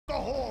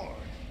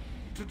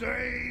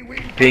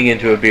Being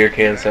into a beer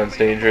can sounds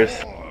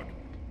dangerous.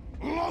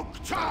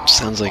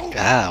 Sounds like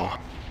ow.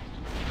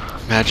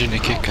 Imagine a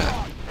kick cut.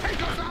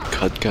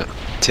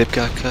 Tip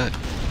got cut.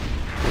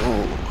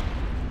 Oh.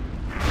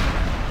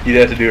 You'd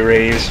have to do a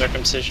range.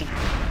 Circumcision.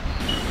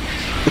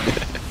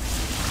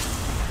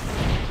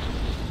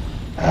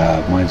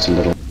 Mine's a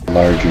little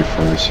larger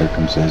for a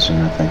circumcision,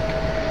 I think.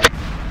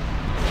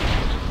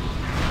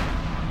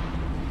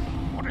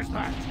 What is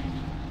that?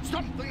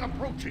 Something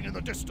approaching in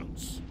the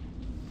distance.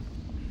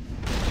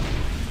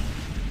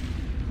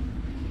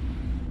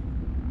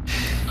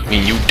 I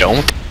mean, you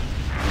don't?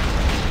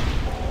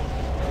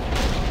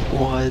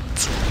 What?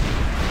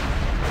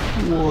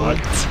 What?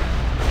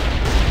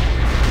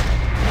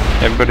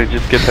 Everybody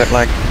just get that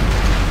like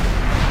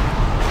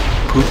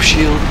Poop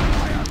shield?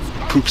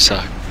 Poop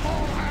sock.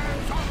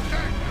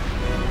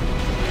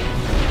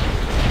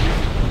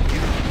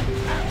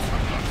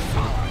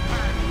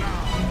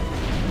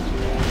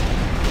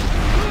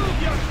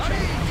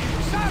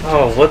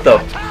 Oh, what the?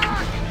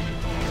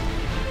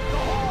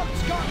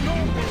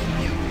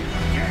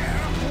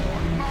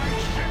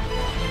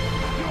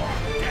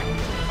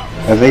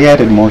 Have they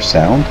added more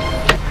sound?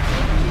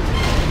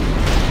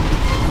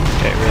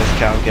 okay, Res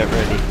Cow, get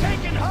ready.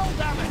 Taking hull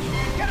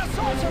damage! Get a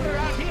sorcerer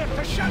out here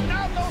to shut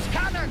down those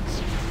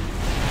cannons!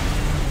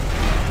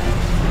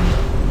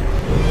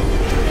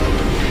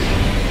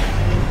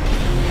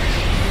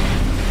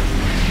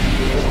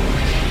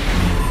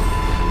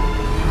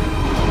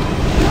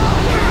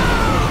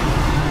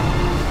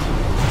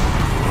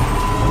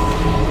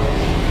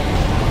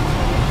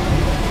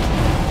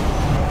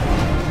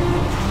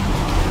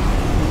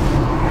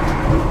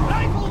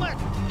 Riflemen!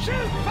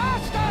 Shoot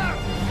faster!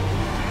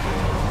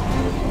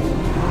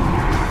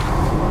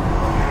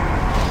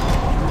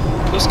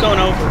 Who's going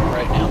over it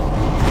right now?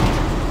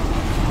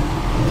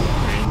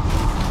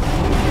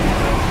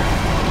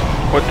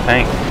 What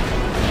tank?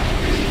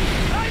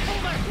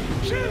 Riflemen!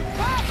 Shoot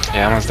faster!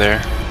 Yeah, I was there.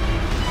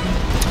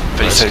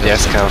 But he said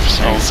yes, Cal, for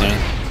some reason.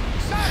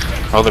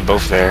 Oh, they're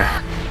both there.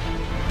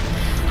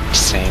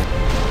 Just saying.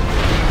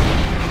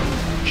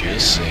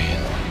 Just saying.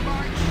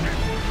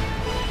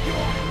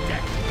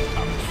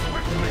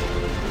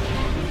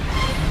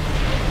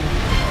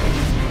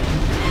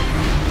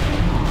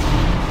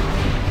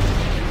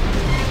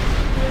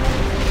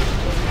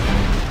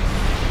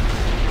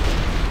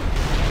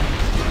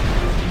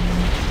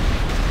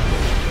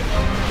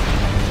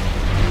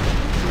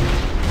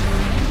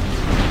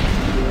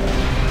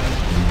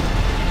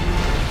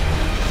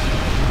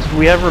 Did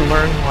we ever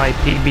learn why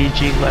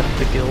PBG left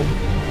the guild?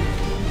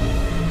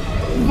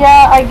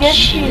 Yeah, I guess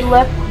she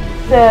left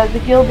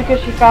the guild because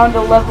she found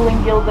a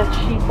leveling guild that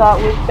she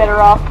thought was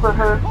better off for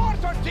her.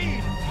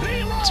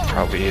 That's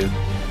probably it.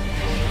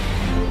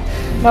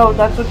 No,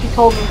 that's what she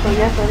told me, so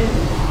yes, that is.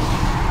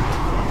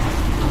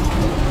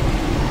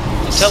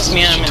 It tells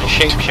me I'm in a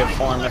shapeshift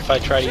form if I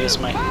try to use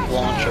my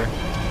launcher.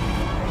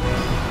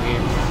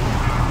 Weird.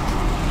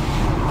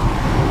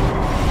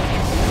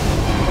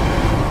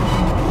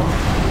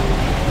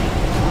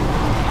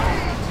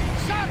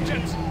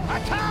 Sergeants!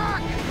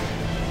 Attack!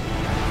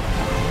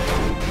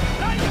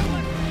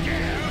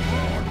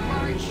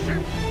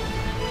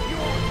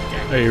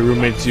 Are your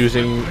roommates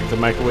using the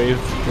microwave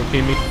for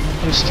me?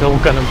 I'm still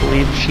gonna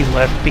believe she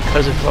left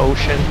because of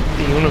Ocean.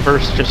 The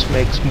universe just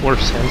makes more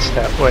sense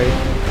that way.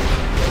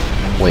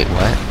 Wait,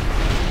 what?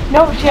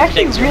 No, she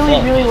actually Things are really,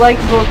 full. really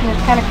likes Vulcan.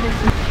 It's kind of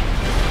creepy.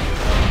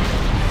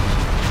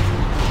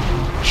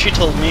 She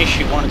told me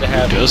she wanted to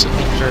have doesn't?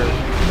 her.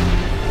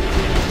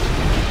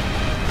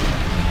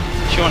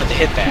 She wanted to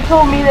hit She that.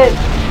 told me that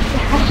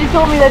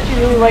she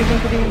really liked him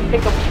because he would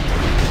pick up.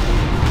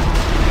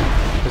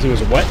 Because it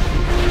was a what?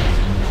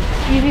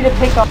 Easy to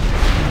pick up.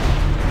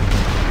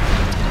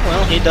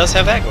 Well, he does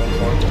have that going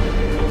for him.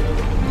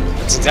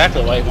 That's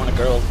exactly why you want a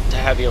girl to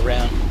have you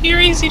around.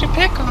 You're easy to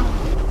pick on.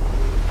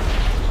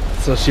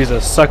 So she's a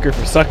sucker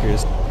for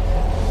suckers.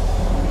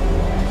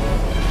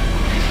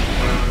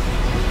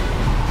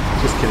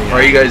 Just kidding. Why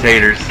are you guys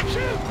haters?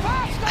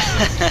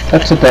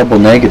 That's a double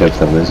negative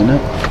though, isn't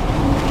it?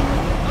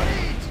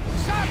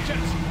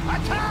 Sergeants!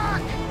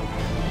 Attack!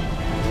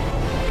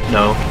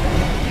 No.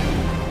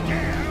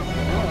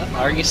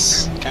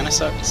 Argus kind of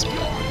sucks.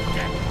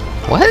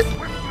 What?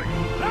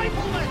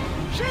 Riflemen!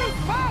 Shoot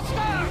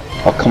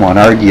faster! Oh come on,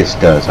 Argus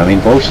does. I mean,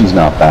 Votion's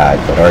not bad,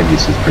 but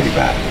Argus is pretty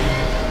bad.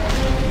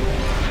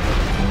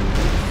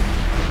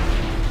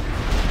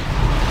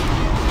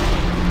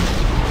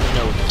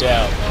 No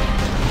doubt.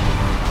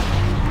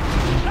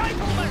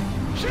 Riflemen!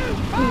 Shoot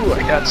Ooh,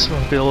 I got some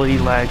ability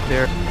lag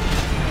there.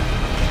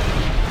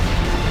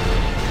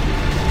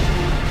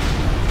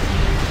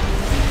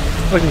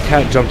 Fucking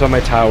cat jumped on my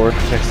tower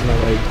next to my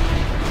leg.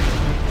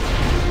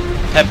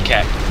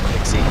 Pepcat.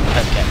 Pixie.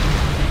 Pepcat.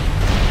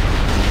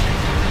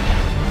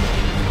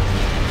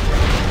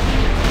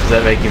 Does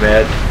that make you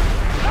mad?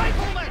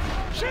 Riflemen!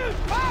 Shoot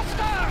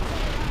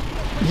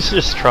faster! He's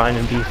just trying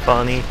to be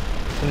funny.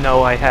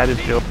 No, I had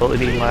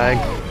ability lag.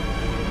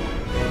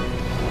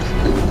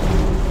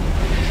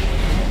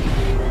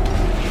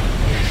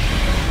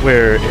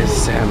 Where is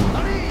Sam?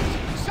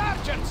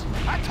 Sergeants,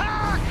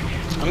 attack!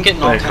 I'm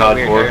getting all Thank kind of God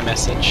weird for it. error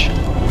message.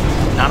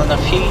 Not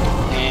enough heat,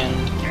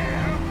 and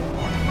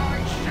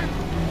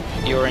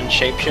you're in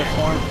shapeshift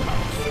form.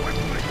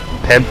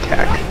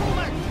 Pebcac.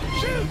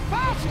 Shoot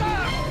faster!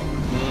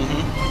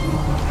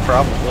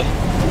 Probably.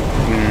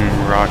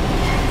 Rock.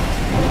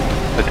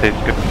 That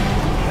tastes good.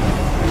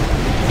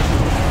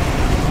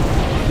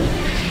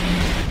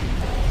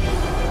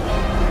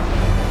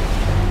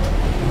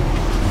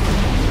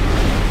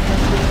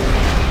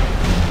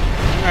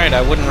 Alright,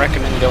 I wouldn't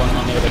recommend going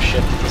on the other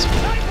ship at this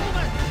point.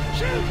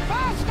 Shoot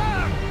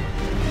faster!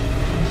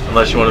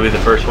 Unless you want to be the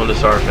first one to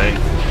Starfang.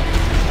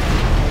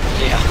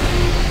 Yeah.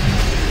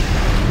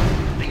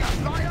 The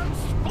Alliance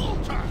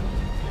falter!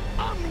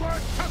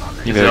 Onward to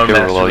the You lead! know gotta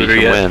Master go roll, you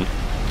Looter can yet? win.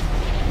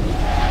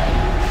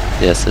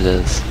 Yes, it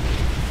is.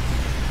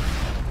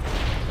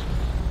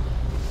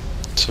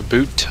 It's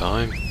about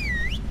time.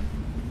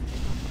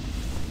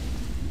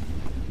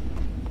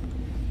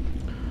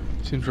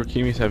 Seems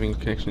Rokimi's having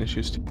connection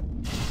issues too.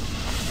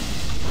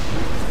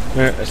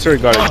 I sort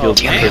of got a guild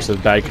damn. because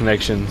of bad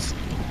connections.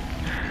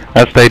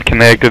 I stayed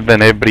connected,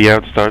 then everybody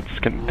else starts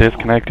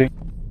disconnecting.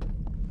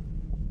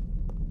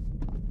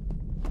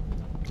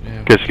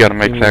 Yeah. Guess you gotta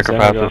make Few minutes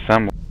sacrifices ago.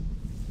 somewhere.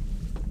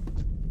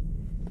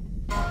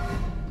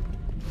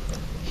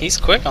 He's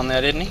quick on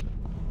that, isn't he?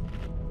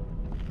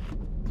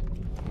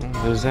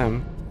 There's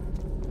them.